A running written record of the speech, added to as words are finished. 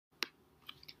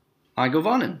Hi,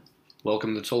 Govanen.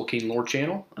 Welcome to the Tolkien Lore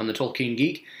Channel. I'm the Tolkien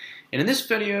Geek, and in this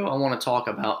video I want to talk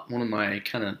about one of my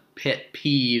kind of pet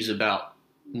peeves about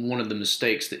one of the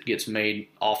mistakes that gets made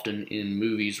often in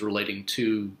movies relating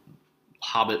to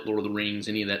Hobbit, Lord of the Rings,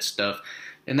 any of that stuff,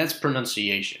 and that's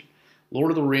pronunciation. Lord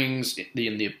of the Rings,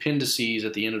 in the appendices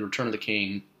at the end of Return of the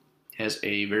King, has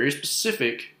a very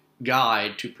specific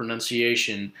guide to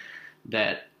pronunciation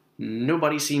that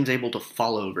nobody seems able to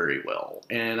follow very well.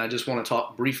 And I just want to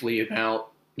talk briefly about,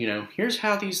 here's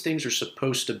how these things are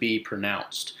supposed to be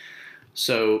pronounced.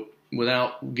 So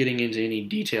without getting into any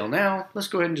detail now, let's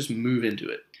go ahead and just move into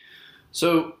it.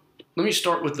 So let me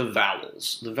start with the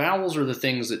vowels. The vowels are the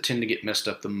things that tend to get messed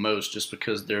up the most just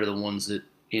because they're the ones that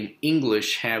in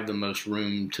English have the most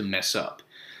room to mess up.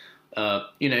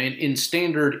 In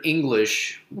standard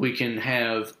English, we can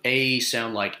have A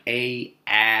sound like A,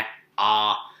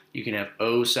 ah. You can have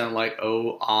O sound like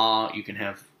O, ah. You can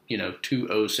have, two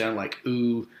O sound like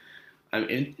oo. I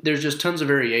mean, there's just tons of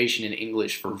variation in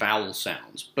English for vowel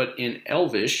sounds. But in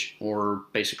Elvish, or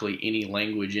basically any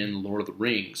language in Lord of the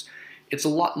Rings, it's a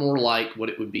lot more like what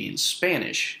it would be in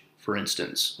Spanish, for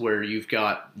instance, where you've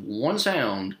got one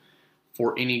sound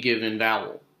for any given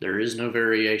vowel. There is no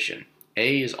variation.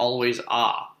 A is always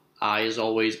ah. I is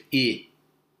always I.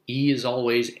 E is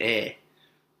always eh.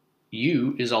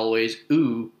 U is always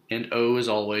oo, and O is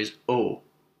always O.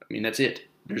 I mean, that's it.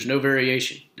 There's no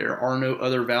variation. There are no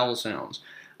other vowel sounds,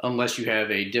 unless you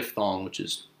have a diphthong, which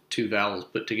is two vowels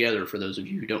put together, for those of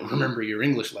you who don't remember your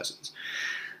English lessons.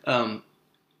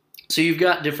 So you've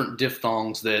got different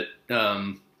diphthongs that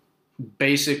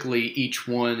basically each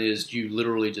one is, you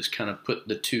literally just kind of put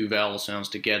the two vowel sounds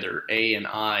together. A and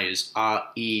I is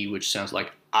A-E, which sounds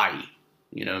like I.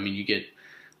 You get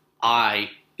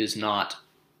I is not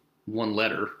one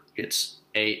letter. It's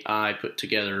A-I put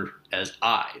together as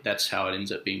I. That's how it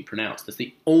ends up being pronounced. That's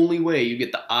the only way you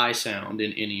get the I sound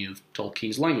in any of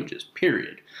Tolkien's languages,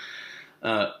 period.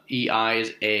 E-I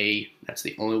is A. That's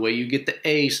the only way you get the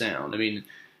A sound. I mean,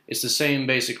 it's the same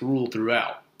basic rule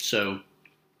throughout. So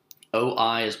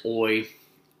O-I is Oi.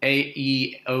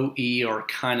 A-E, O-E are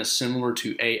kind of similar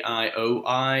to A-I,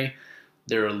 O-I.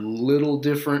 They're a little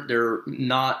different. They're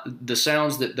not, the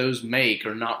sounds that those make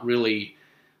are not really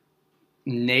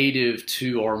native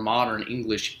to our modern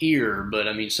English ear, but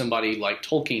I mean, somebody like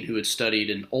Tolkien who had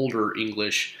studied an older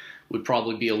English would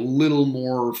probably be a little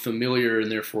more familiar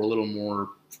and therefore a little more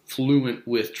fluent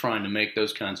with trying to make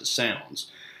those kinds of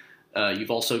sounds. You've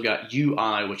also got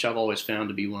UI, which I've always found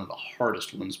to be one of the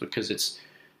hardest ones because it's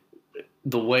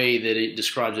the way that it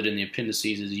describes it in the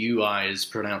appendices is UI is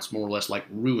pronounced more or less like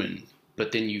ruin,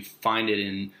 but then you find it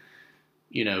in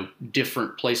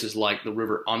different places like the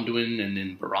river Anduin and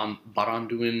then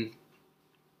Baranduin.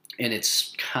 And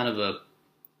it's kind of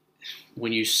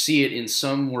when you see it in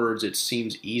some words, it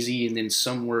seems easy, and then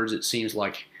some words it seems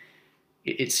like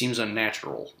it seems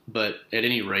unnatural. But at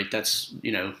any rate, that's,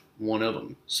 one of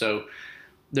them. So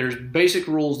there's basic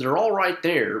rules that are all right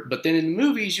there, but then in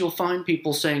movies you'll find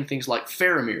people saying things like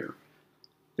Faramir.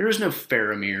 There is no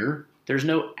Faramir. There's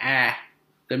no ah.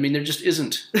 I mean, there just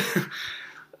isn't.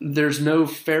 There's no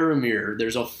Faramir.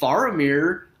 There's a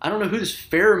Faramir. I don't know who this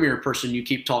Faramir person you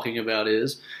keep talking about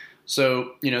is.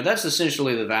 So, that's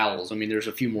essentially the vowels. I mean, there's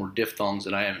a few more diphthongs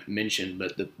that I haven't mentioned,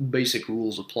 but the basic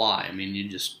rules apply. I mean, you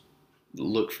just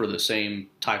look for the same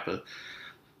type of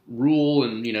rule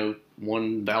and,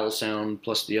 one vowel sound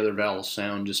plus the other vowel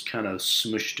sound just kind of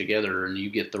smushed together and you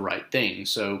get the right thing.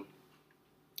 So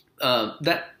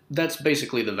that's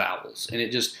basically the vowels. And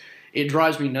it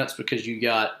drives me nuts because you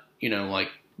got, like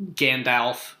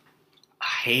Gandalf. I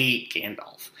hate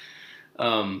Gandalf.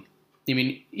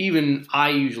 Even I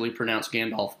usually pronounce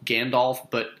Gandalf,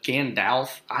 but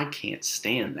Gandalf, I can't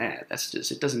stand that.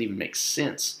 It doesn't even make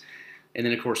sense. And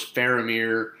then, of course,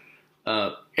 Faramir.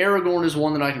 Aragorn is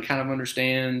one that I can kind of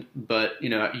understand, but,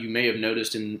 you may have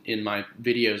noticed in my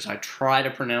videos, I try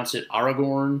to pronounce it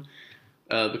Aragorn,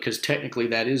 because technically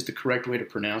that is the correct way to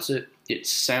pronounce it.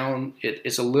 It's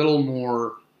a little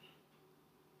more...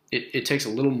 It takes a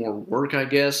little more work, I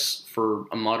guess, for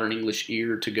a modern English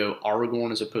ear to go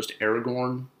Aragorn as opposed to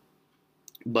Aragorn.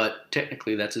 But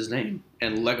technically, that's his name.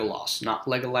 And Legolas, not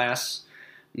Legolas,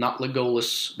 not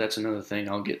Legolas. That's another thing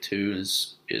I'll get to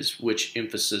is where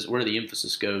the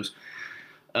emphasis goes.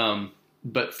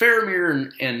 But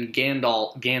Faramir and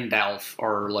Gandalf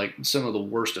are like some of the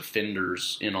worst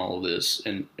offenders in all of this.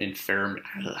 And Faramir,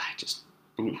 just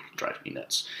drives me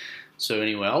nuts. So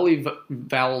anyway, I'll leave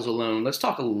vowels alone. Let's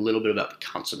talk a little bit about the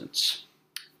consonants.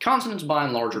 Consonants, by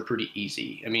and large, are pretty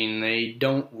easy. I mean, they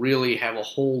don't really have a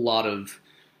whole lot of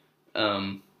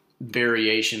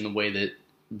variation the way that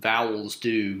vowels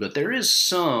do, but there is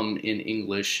some in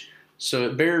English, so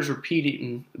it bears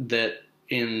repeating that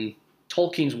in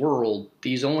Tolkien's world,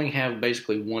 these only have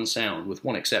basically one sound, with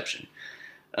one exception.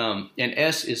 And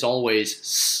S is always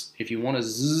S. If you want a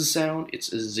Z sound,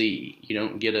 it's a Z. You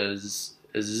don't get a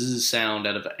Z sound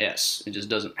out of an S. It just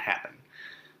doesn't happen.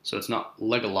 So it's not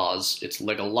Legolas, it's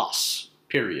Legolas,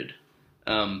 period.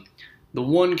 The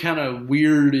one kind of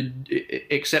weird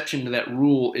exception to that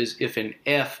rule is if an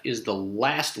F is the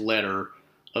last letter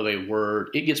of a word,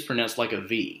 it gets pronounced like a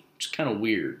V. It's kind of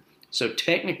weird. So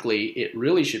technically, it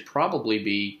really should probably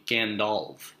be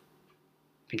Gandalf.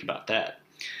 Think about that.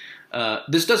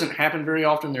 This doesn't happen very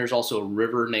often. There's also a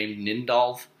river named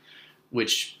Nindalf,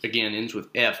 which again ends with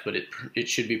F, but it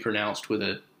should be pronounced with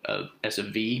as a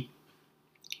V.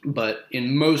 But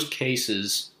in most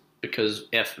cases, because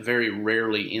F very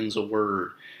rarely ends a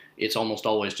word, it's almost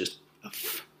always just a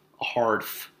hard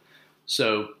F.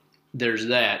 So there's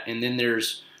that. And then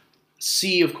there's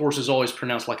C, of course, is always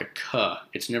pronounced like a K.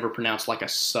 It's never pronounced like a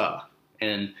S.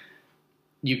 And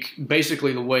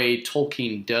basically the way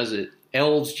Tolkien does it,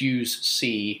 elves use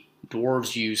C,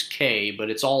 dwarves use K, but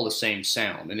it's all the same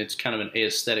sound, and it's kind of an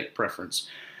aesthetic preference.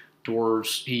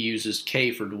 Dwarves, he uses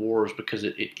K for dwarves because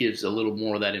it gives a little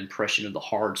more of that impression of the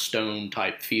hard stone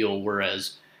type feel,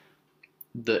 whereas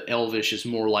the Elvish is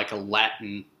more like a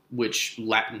Latin, which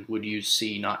Latin would use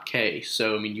C, not K.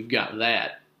 So, I mean, you've got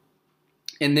that.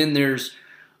 And then there's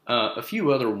a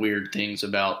few other weird things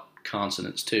about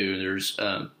consonants, too.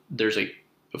 There's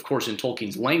of course, in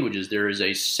Tolkien's languages, there is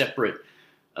a separate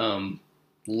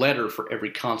letter for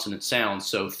every consonant sound.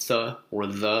 So th or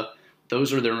the,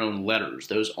 those are their own letters.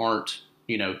 Those aren't,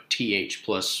 th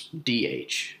plus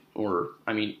dh, or,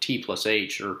 t plus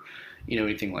h, or,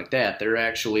 anything like that. They're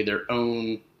actually their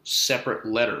own separate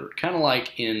letter. Kind of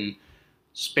like in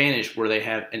Spanish, where they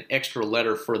have an extra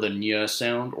letter for the ñ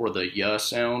sound or the y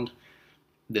sound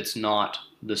that's not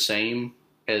the same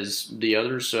as the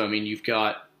others. So, you've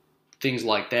got things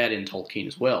like that in Tolkien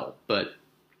as well. But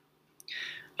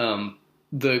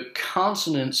the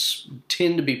consonants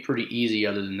tend to be pretty easy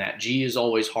other than that. G is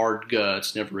always hard G.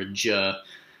 It's never a J.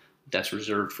 That's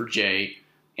reserved for J.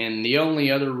 And the only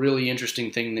other really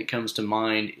interesting thing that comes to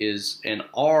mind is an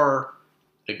R.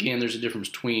 Again, there's a difference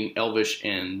between Elvish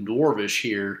and Dwarvish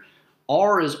here.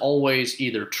 R is always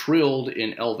either trilled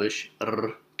in Elvish,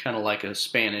 kind of like a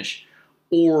Spanish,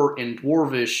 or in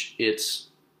Dwarvish, it's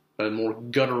a more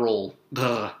guttural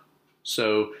duh.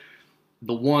 So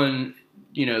the one,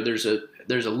 there's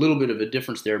a little bit of a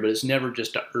difference there, but it's never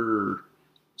just a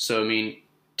So,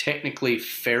 technically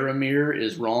Faramir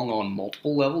is wrong on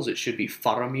multiple levels. It should be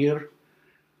Faramir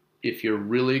if you're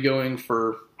really going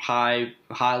for high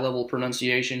level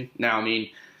pronunciation. Now,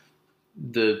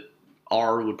 the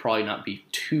R would probably not be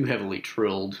too heavily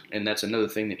trilled, and that's another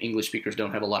thing that English speakers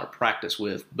don't have a lot of practice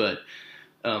with. But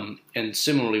and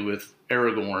similarly with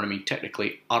Aragorn,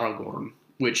 technically Aragorn,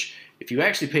 which if you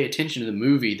actually pay attention to the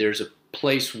movie, there's a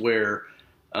place where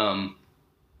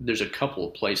there's a couple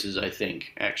of places, I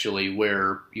think, actually,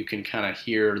 where you can kind of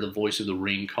hear the voice of the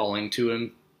ring calling to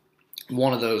him.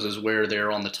 One of those is where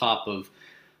they're on the top of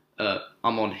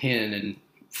Amon Hen, and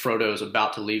Frodo's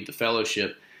about to leave the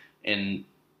Fellowship, and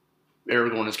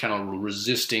Aragorn is kind of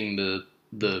resisting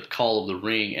the call of the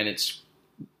ring, and it's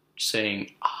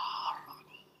saying,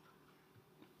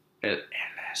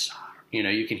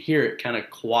 you can hear it kind of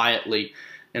quietly.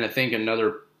 And I think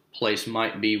another place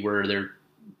might be where they're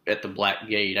at the Black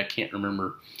Gate. I can't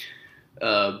remember.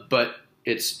 But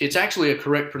it's actually a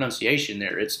correct pronunciation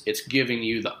there. It's giving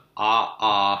you the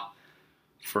ah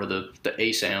for the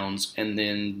A sounds, and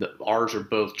then the R's are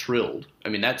both trilled.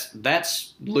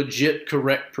 That's legit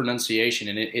correct pronunciation,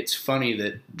 and it's funny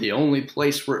that the only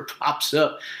place where it pops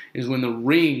up is when the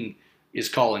ring is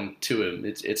calling to him.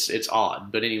 It's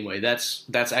odd, but anyway, that's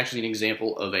actually an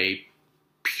example of a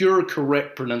pure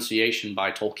correct pronunciation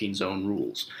by Tolkien's own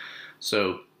rules.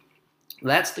 So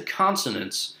that's the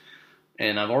consonants,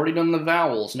 and I've already done the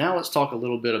vowels. Now let's talk a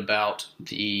little bit about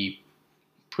the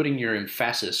putting your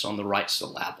emphasis on the right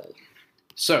syllable.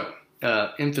 So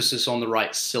emphasis on the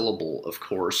right syllable, of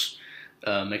course.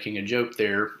 Making a joke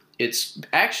there. It's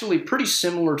actually pretty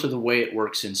similar to the way it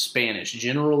works in Spanish.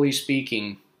 Generally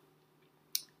speaking,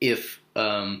 if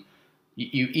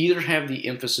you either have the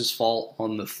emphasis fall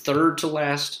on the third to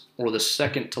last or the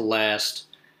second to last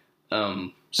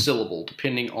syllable,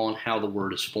 depending on how the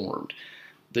word is formed.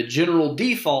 The general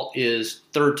default is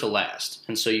third to last,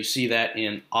 and so you see that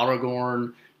in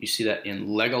Aragorn, you see that in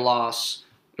Legolas.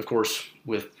 Of course,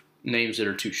 with names that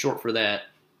are too short for that,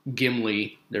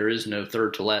 Gimli, there is no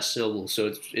third to last syllable,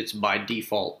 so it's by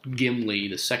default Gimli,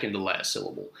 the second to last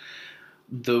syllable.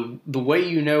 the way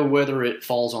you know whether it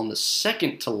falls on the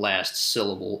second to last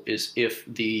syllable is if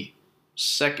the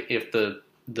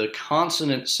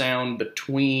consonant sound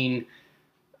between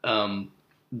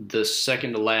the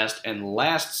second to last and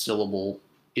last syllable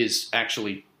is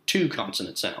actually two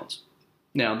consonant sounds.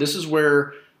 Now, this is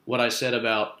where what I said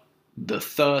about the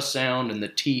th sound and the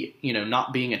t,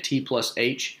 not being a t plus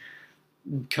h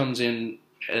comes in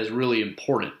as really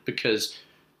important because,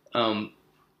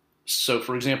 so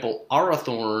for example,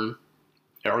 Arathorn,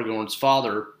 Aragorn's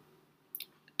father,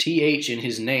 th in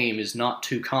his name is not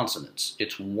two consonants.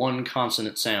 It's one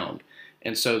consonant sound.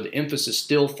 And so the emphasis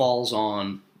still falls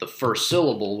on the first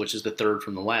syllable, which is the third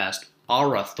from the last,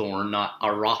 Arathorn, not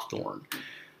Arathorn.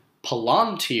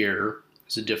 Palantir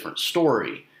is a different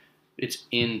story. It's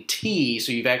in T,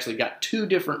 so you've actually got two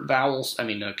different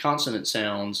consonant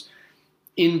sounds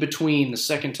in between the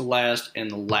second to last and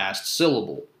the last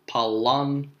syllable.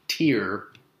 Palantir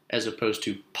as opposed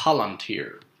to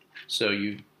Palantir. So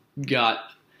you've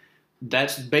got,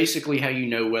 that's basically how you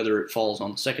know whether it falls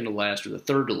on the second to last or the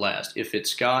third to last. If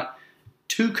it's got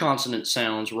two consonant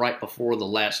sounds right before the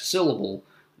last syllable,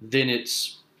 then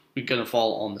it's going to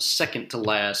fall on the second to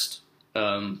last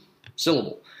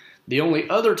syllable. The only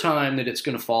other time that it's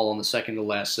going to fall on the second to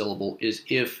last syllable is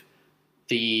if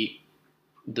the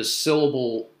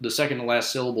second to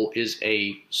last syllable is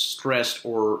a stressed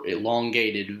or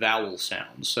elongated vowel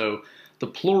sound. So the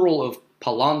plural of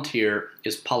Palantir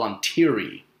is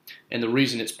Palantiri. And the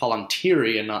reason it's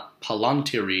Palantiri and not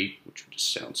Palantiri, which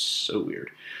just sounds so weird,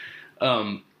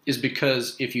 is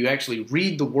because if you actually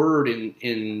read the word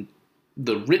in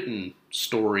the written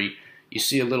story, you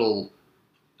see a little,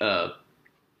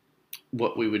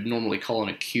 what we would normally call an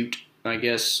acute, I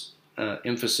guess,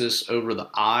 emphasis over the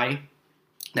I.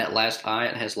 That last I,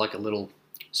 it has like a little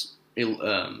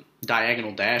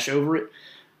diagonal dash over it,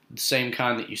 the same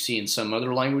kind that you see in some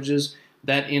other languages.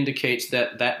 That indicates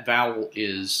that that vowel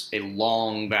is a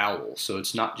long vowel. So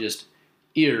it's not just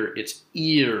ear, it's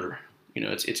ear.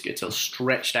 It's a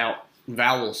stretched out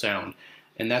vowel sound.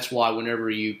 And that's why whenever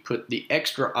you put the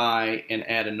extra I and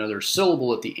add another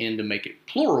syllable at the end to make it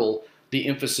plural, the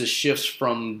emphasis shifts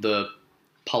from the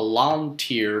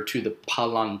Palantir to the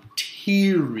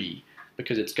Palantiri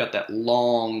because it's got that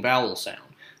long vowel sound.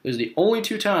 Those are the only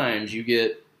two times you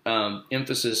get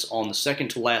emphasis on the second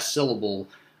to last syllable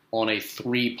on a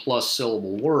 3+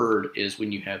 syllable word is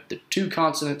when you have the two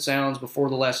consonant sounds before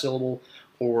the last syllable,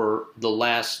 or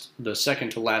the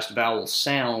second to last vowel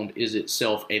sound is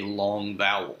itself a long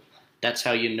vowel. That's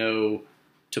how you know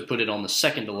to put it on the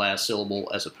second to last syllable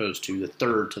as opposed to the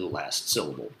third to the last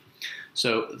syllable.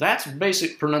 So that's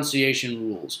basic pronunciation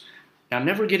rules. Now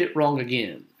never get it wrong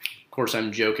again. Of course,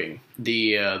 I'm joking.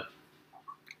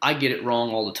 I get it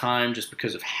wrong all the time just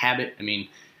because of habit. I mean,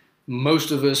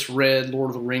 most of us read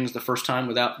Lord of the Rings the first time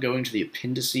without going to the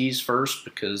appendices first,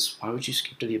 because why would you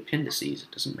skip to the appendices?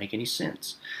 It doesn't make any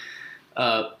sense.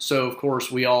 So, of course,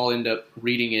 we all end up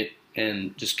reading it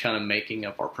and just kind of making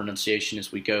up our pronunciation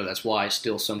as we go. That's why I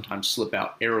still sometimes slip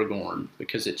out Aragorn,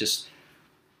 because it just,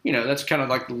 that's kind of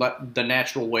like the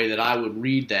natural way that I would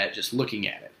read that, just looking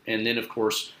at it. And then, of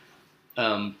course,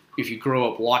 if you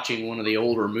grow up watching one of the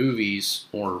older movies,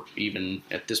 or even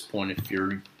at this point, if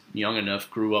you're young enough,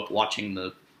 grew up watching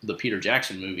the Peter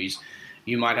Jackson movies,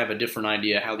 you might have a different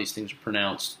idea how these things are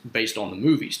pronounced based on the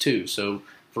movies too. So,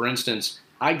 for instance,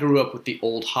 I grew up with the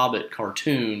old Hobbit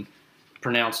cartoon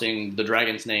pronouncing the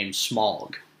dragon's name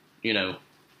Smaug.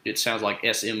 It sounds like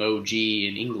S-M-O-G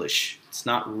in English. It's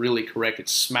not really correct.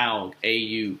 It's Smaug,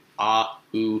 A-U,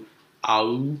 A-U,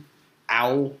 A-U,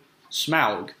 Ow,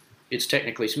 Smaug. It's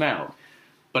technically Smaug.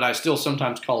 But I still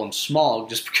sometimes call him Smaug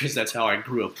just because that's how I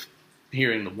grew up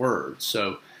hearing the word.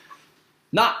 So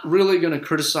not really going to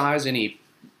criticize any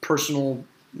personal,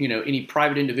 any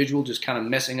private individual just kind of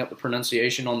messing up the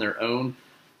pronunciation on their own.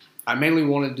 I mainly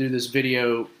want to do this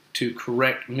video to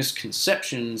correct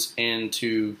misconceptions and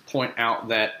to point out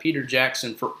that Peter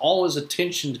Jackson, for all his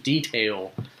attention to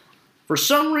detail, for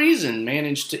some reason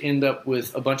managed to end up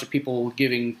with a bunch of people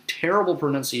giving terrible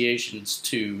pronunciations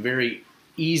to very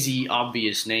easy,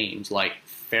 obvious names like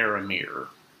Faramir.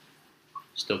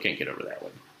 Still can't get over that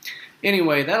one.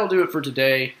 Anyway, that'll do it for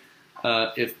today.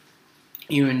 If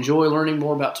you enjoy learning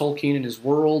more about Tolkien and his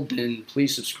world, then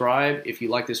please subscribe. If you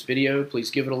like this video,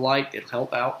 please give it a like. It'll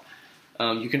help out.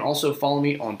 You can also follow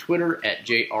me on Twitter at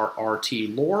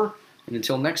JRRTLore. And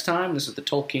until next time, this is the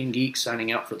Tolkien Geek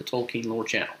signing out for the Tolkien Lore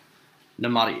channel.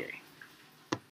 Namaste.